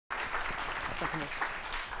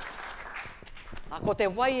Ko te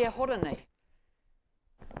wai e hora nei.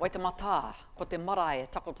 Wai te mata, ko te marae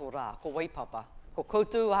takoto rā, ko waipapa. Ko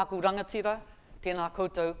koutou aku rangatira, tēnā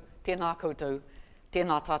koutou, tēnā koutou,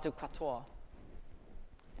 tēnā tātou katoa.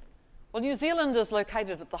 Well, New Zealand is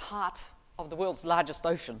located at the heart of the world's largest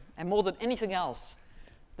ocean, and more than anything else,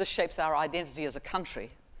 this shapes our identity as a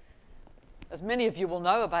country. As many of you will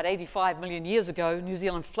know, about 85 million years ago, New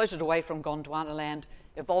Zealand floated away from Gondwana land,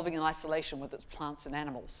 evolving in isolation with its plants and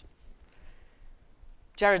animals.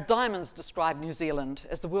 Jared Diamonds described New Zealand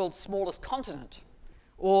as the world's smallest continent,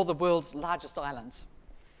 or the world's largest islands.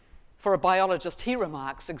 For a biologist, he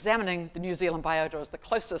remarks, examining the New Zealand biota as the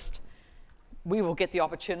closest we will get the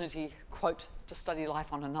opportunity, quote, to study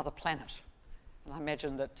life on another planet. And I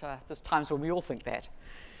imagine that there's times when we all think that.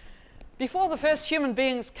 Before the first human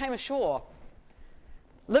beings came ashore,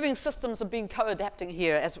 living systems have been co-adapting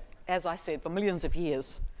here, as I said, for millions of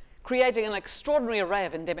years, creating an extraordinary array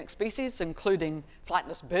of endemic species, including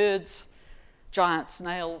flightless birds, giant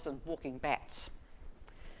snails, and walking bats.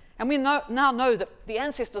 And we now know that the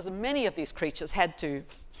ancestors of many of these creatures had to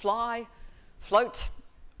fly, float,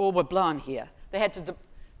 or were blown here. They had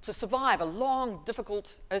to survive a long,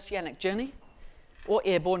 difficult oceanic journey or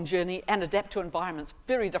airborne journey and adapt to environments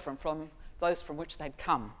very different from those from which they'd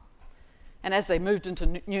come. And as they moved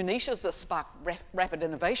into new niches, this sparked rapid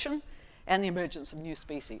innovation and the emergence of new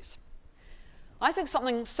species. I think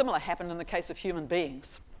something similar happened in the case of human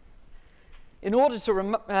beings. In order to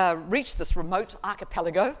reach this remote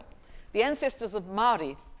archipelago, the ancestors of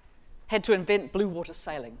Māori had to invent blue water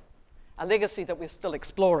sailing, a legacy that we're still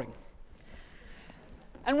exploring.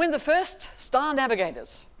 And when the first star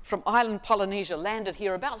navigators from island Polynesia landed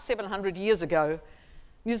here about 700 years ago,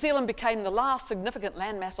 New Zealand became the last significant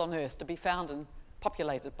landmass on Earth to be found and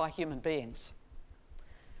populated by human beings.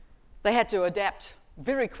 They had to adapt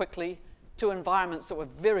very quickly to environments that were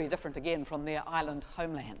very different again from their island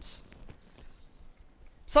homelands.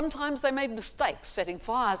 Sometimes they made mistakes, setting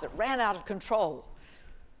fires that ran out of control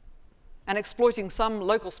and exploiting some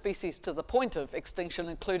local species to the point of extinction,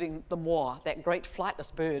 including the moa, that great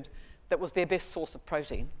flightless bird that was their best source of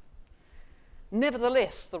protein.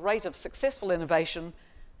 Nevertheless, the rate of successful innovation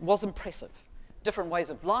was impressive. Different ways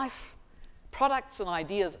of life, products and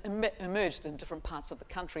ideas emerged in different parts of the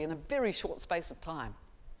country in a very short space of time.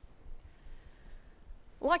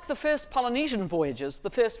 Like the first Polynesian voyagers, the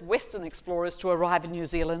first Western explorers to arrive in New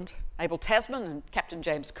Zealand, Abel Tasman and Captain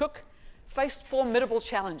James Cook, faced formidable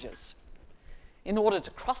challenges. In order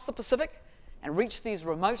to cross the Pacific and reach these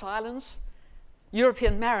remote islands,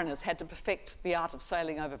 European mariners had to perfect the art of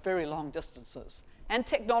sailing over very long distances and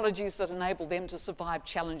technologies that enabled them to survive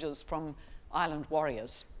challenges from island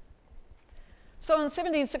warriors. So in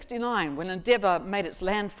 1769, when Endeavour made its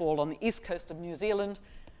landfall on the east coast of New Zealand,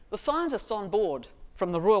 the scientists on board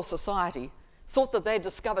from the Royal Society thought that they had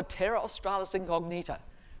discovered Terra Australis Incognita,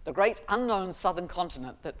 the great unknown southern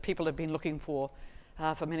continent that people had been looking for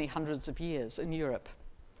many hundreds of years in Europe.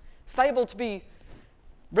 Fabled to be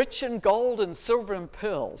rich in gold and silver and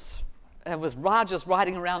pearls, with Rajas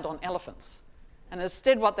riding around on elephants. And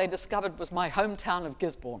instead what they discovered was my hometown of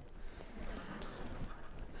Gisborne.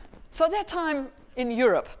 So at that time in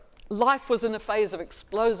Europe, life was in a phase of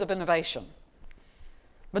explosive innovation.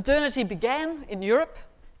 Modernity began in Europe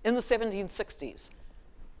in the 1760s,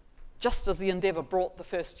 just as the Endeavour brought the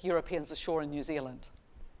first Europeans ashore in New Zealand.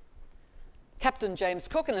 Captain James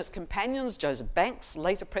Cook and his companions, Joseph Banks,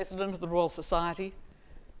 later president of the Royal Society,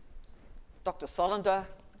 Dr. Solander,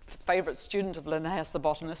 favourite student of Linnaeus the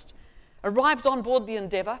botanist, arrived on board the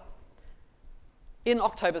Endeavour in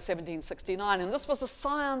October 1769, and this was a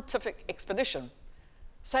scientific expedition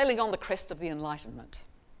sailing on the crest of the Enlightenment.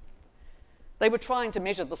 They were trying to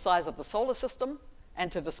measure the size of the solar system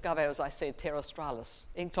and to discover, as I said, Terra Australis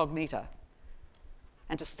Incognita,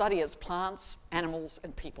 and to study its plants, animals,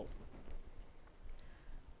 and people.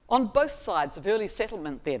 On both sides of early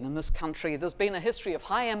settlement then in this country, there's been a history of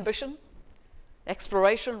high ambition,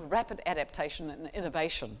 exploration, rapid adaptation, and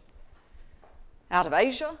innovation. Out of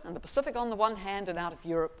Asia and the Pacific on the one hand, and out of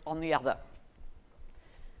Europe on the other.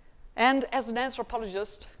 And as an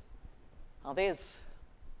anthropologist, there's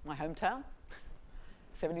my hometown,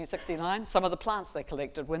 1769, some of the plants they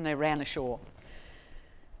collected when they ran ashore.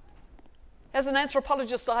 As an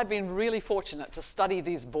anthropologist, I've been really fortunate to study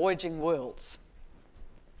these voyaging worlds.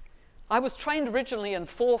 I was trained originally in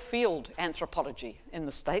four-field anthropology in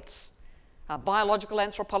the States, biological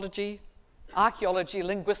anthropology, archaeology,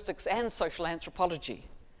 linguistics, and social anthropology.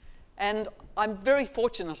 And I'm very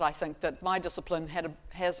fortunate, I think, that my discipline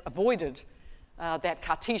has avoided that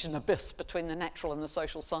Cartesian abyss between the natural and the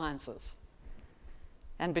social sciences.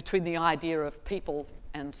 and between the idea of people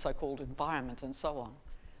and so-called environment and so on,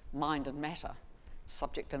 mind and matter,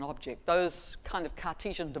 subject and object. Those kind of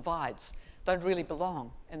Cartesian divides don't really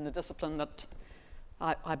belong in the discipline that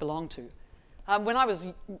I belong to. When I was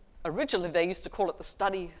originally, they used to call it the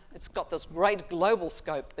study, it's got this great global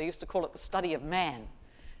scope, they used to call it the study of man.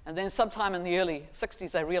 And then sometime in the early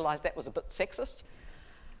 60s, they realized that was a bit sexist.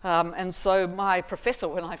 And so my professor,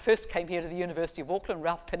 when I first came here to the University of Auckland,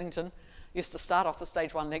 Ralph Pinnington, used to start off the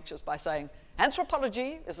stage 1 lectures by saying,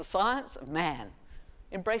 anthropology is the science of man,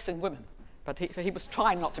 embracing women. But he was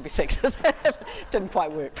trying not to be sexist. Didn't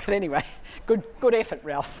quite work, but anyway, good effort,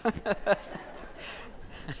 Ralph.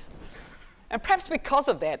 And perhaps because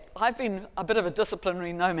of that, I've been a bit of a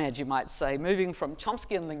disciplinary nomad, you might say, moving from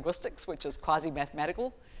Chomskyan linguistics, which is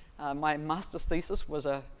quasi-mathematical. My master's thesis was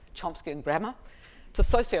a Chomskyan grammar, to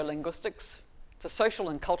sociolinguistics, to social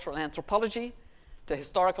and cultural anthropology, to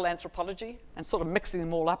historical anthropology, and sort of mixing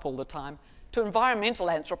them all up all the time, to environmental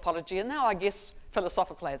anthropology, and now I guess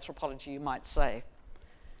philosophical anthropology, you might say.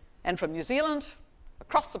 And from New Zealand,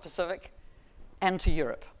 across the Pacific, and to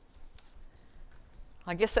Europe.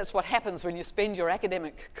 I guess that's what happens when you spend your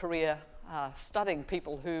academic career studying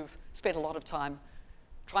people who've spent a lot of time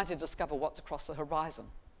trying to discover what's across the horizon.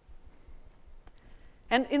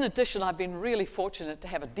 And in addition, I've been really fortunate to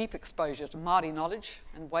have a deep exposure to Māori knowledge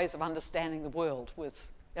and ways of understanding the world with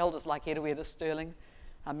elders like Erueda Sterling,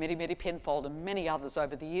 Meri Meri Penfold, and many others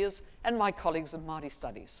over the years, and my colleagues in Māori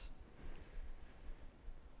studies.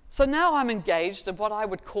 So now I'm engaged in what I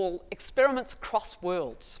would call experiments across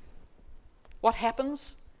worlds. What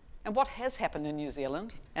happens, and what has happened in New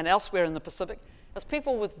Zealand and elsewhere in the Pacific, is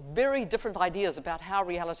people with very different ideas about how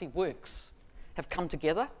reality works have come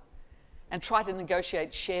together and try to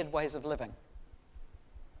negotiate shared ways of living.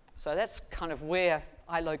 So that's kind of where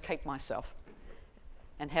I locate myself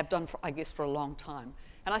and have done, I guess, for a long time.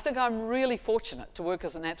 And I think I'm really fortunate to work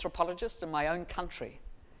as an anthropologist in my own country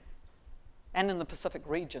and in the Pacific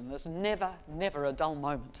region. There's never, never a dull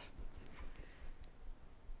moment.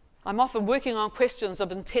 I'm often working on questions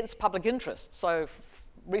of intense public interest. So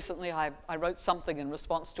recently I wrote something in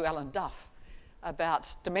response to Alan Duff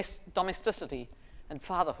about domesticity and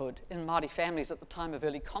fatherhood in Māori families at the time of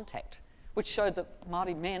early contact, which showed that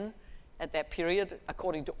Māori men at that period,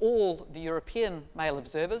 according to all the European male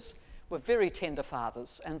observers, were very tender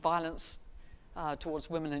fathers, and violence towards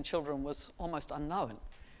women and children was almost unknown,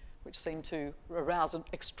 which seemed to arouse an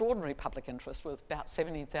extraordinary public interest with about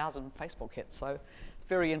 17,000 Facebook hits, so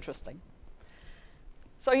very interesting.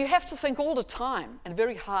 So you have to think all the time and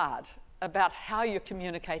very hard about how you're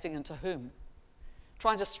communicating and to whom,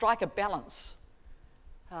 trying to strike a balance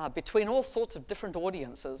between all sorts of different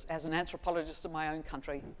audiences. As an anthropologist in my own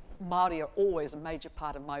country, Māori are always a major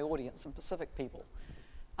part of my audience and Pacific people,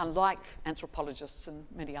 unlike anthropologists in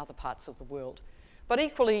many other parts of the world. But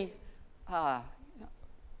equally,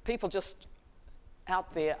 people just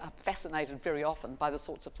out there are fascinated very often by the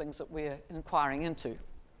sorts of things that we're inquiring into.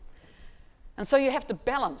 And so you have to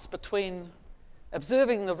balance between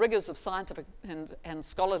observing the rigors of scientific and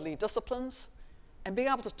scholarly disciplines and being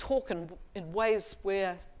able to talk in ways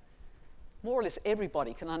where more or less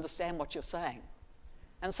everybody can understand what you're saying.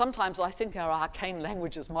 And sometimes I think our arcane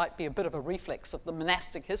languages might be a bit of a reflex of the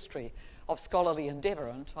monastic history of scholarly endeavour,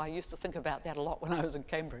 and I used to think about that a lot when I was in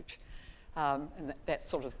Cambridge. And that's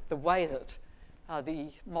sort of the way that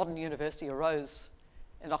the modern university arose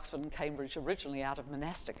in Oxford and Cambridge, originally out of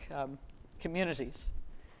monastic communities.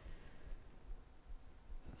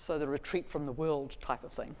 So the retreat from the world type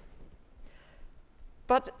of thing.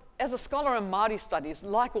 But as a scholar in Māori studies,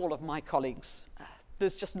 like all of my colleagues,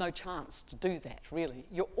 there's just no chance to do that, really.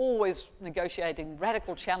 You're always negotiating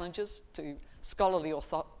radical challenges to scholarly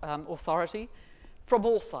authority from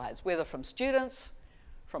all sides, whether from students,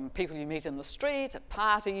 from people you meet in the street, at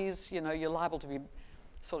parties. You know, you're liable to be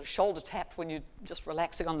sort of shoulder tapped when you're just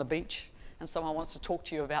relaxing on the beach and someone wants to talk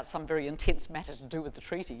to you about some very intense matter to do with the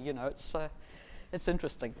treaty. You know, it's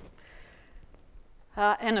interesting.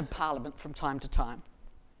 And in Parliament from time to time,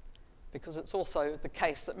 because it's also the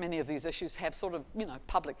case that many of these issues have sort of, you know,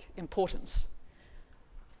 public importance.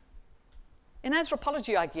 In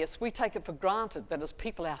anthropology, I guess, we take it for granted that as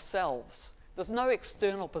people ourselves, there's no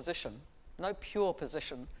external position, no pure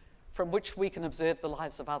position from which we can observe the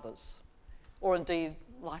lives of others, or indeed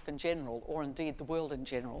life in general, or indeed the world in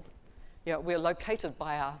general. You know, we're located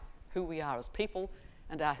by who we are as people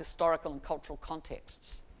and our historical and cultural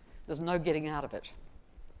contexts. There's no getting out of it,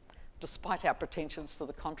 despite our pretensions to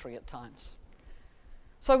the contrary at times.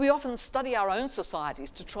 So we often study our own societies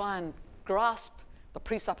to try and grasp the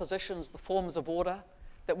presuppositions, the forms of order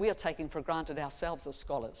that we are taking for granted ourselves as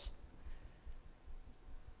scholars.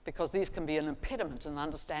 because these can be an impediment in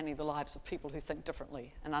understanding the lives of people who think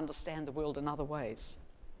differently and understand the world in other ways.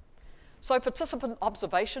 So participant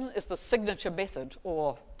observation is the signature method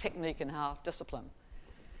or technique in our discipline.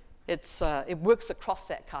 It works across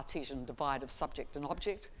that Cartesian divide of subject and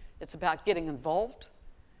object. It's about getting involved,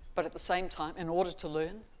 but at the same time, in order to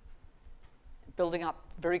learn, building up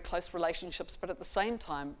very close relationships, but at the same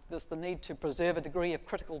time, there's the need to preserve a degree of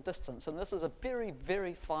critical distance, and this is a very,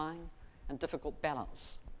 very fine and difficult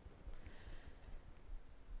balance.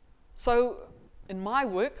 So, in my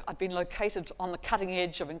work, I've been located on the cutting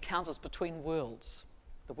edge of encounters between worlds,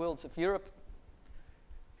 the worlds of Europe,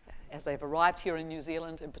 as they've arrived here in New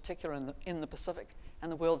Zealand, in particular in the Pacific,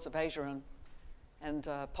 and the worlds of Asia and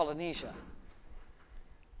Polynesia.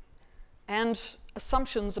 And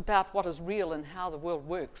assumptions about what is real and how the world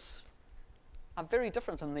works are very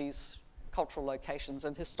different in these cultural locations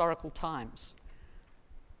and historical times.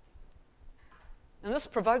 And this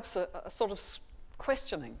provokes a sort of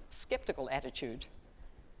questioning, skeptical attitude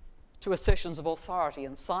to assertions of authority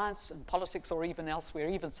in science and politics or even elsewhere,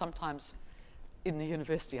 even sometimes in the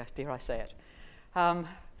university, dare I say it.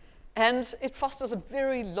 And it fosters a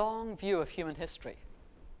very long view of human history,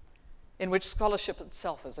 in which scholarship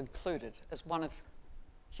itself is included as one of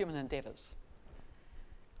human endeavours.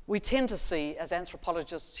 We tend to see, as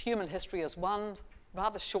anthropologists, human history as one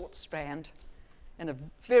rather short strand in a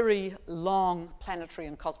very long planetary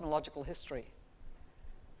and cosmological history,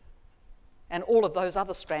 and all of those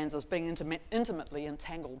other strands as being intimately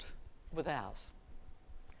entangled with ours.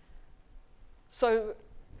 So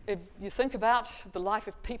if you think about the life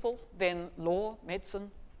of people, then law,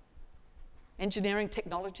 medicine, engineering,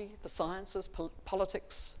 technology, the sciences,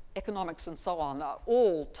 politics, economics, and so on are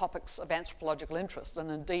all topics of anthropological interest,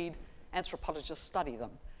 and indeed anthropologists study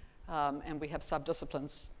them, and we have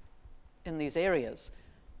subdisciplines in these areas.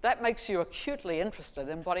 That makes you acutely interested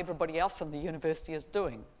in what everybody else in the university is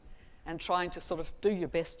doing and trying to sort of do your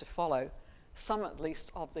best to follow some, at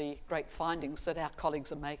least, of the great findings that our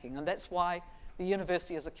colleagues are making. And that's why the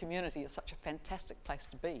university as a community is such a fantastic place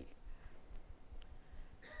to be.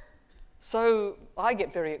 So I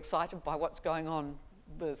get very excited by what's going on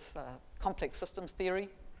with complex systems theory,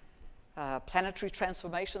 planetary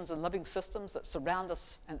transformations and living systems that surround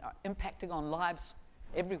us and are impacting on lives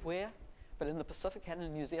everywhere, but in the Pacific and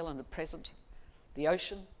in New Zealand at present, the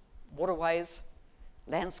ocean, waterways,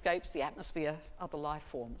 landscapes, the atmosphere, other life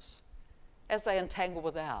forms, as they entangle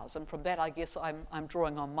with ours. And from that, I guess I'm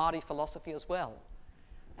drawing on Māori philosophy as well.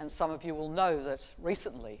 And some of you will know that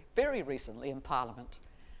recently, very recently in Parliament,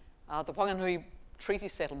 the Whanganui Treaty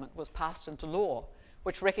Settlement was passed into law,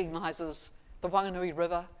 which recognises the Whanganui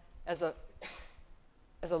River as a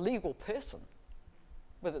legal person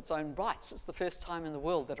with its own rights. It's the first time in the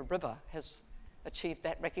world that a river has achieved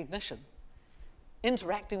that recognition,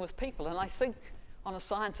 interacting with people. And I think on a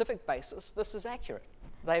scientific basis, this is accurate.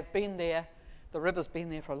 They've been there, the river's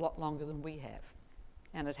been there for a lot longer than we have.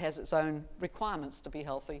 And it has its own requirements to be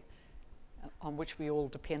healthy, on which we all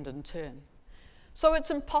depend in turn. So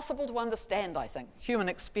it's impossible to understand, I think, human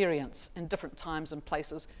experience in different times and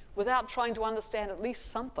places without trying to understand at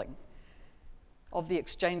least something of the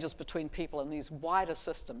exchanges between people in these wider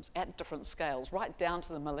systems at different scales, right down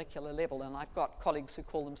to the molecular level. And I've got colleagues who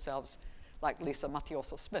call themselves, like Lisa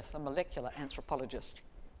Matiosa-Smith, a molecular anthropologist.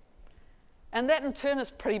 And that in turn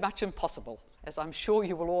is pretty much impossible, as I'm sure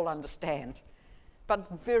you will all understand, but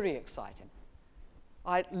very exciting.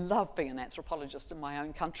 I love being an anthropologist in my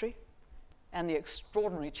own country and the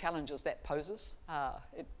extraordinary challenges that poses.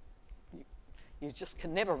 You just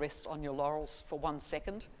can never rest on your laurels for 1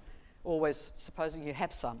 second, always supposing you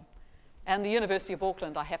have some. And the University of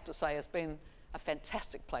Auckland, I have to say, has been a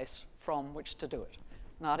fantastic place from which to do it.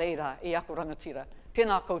 Nā reira, e aku rangatira,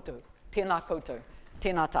 tēnā koutou, tēnā koutou,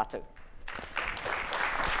 tēnā tātou.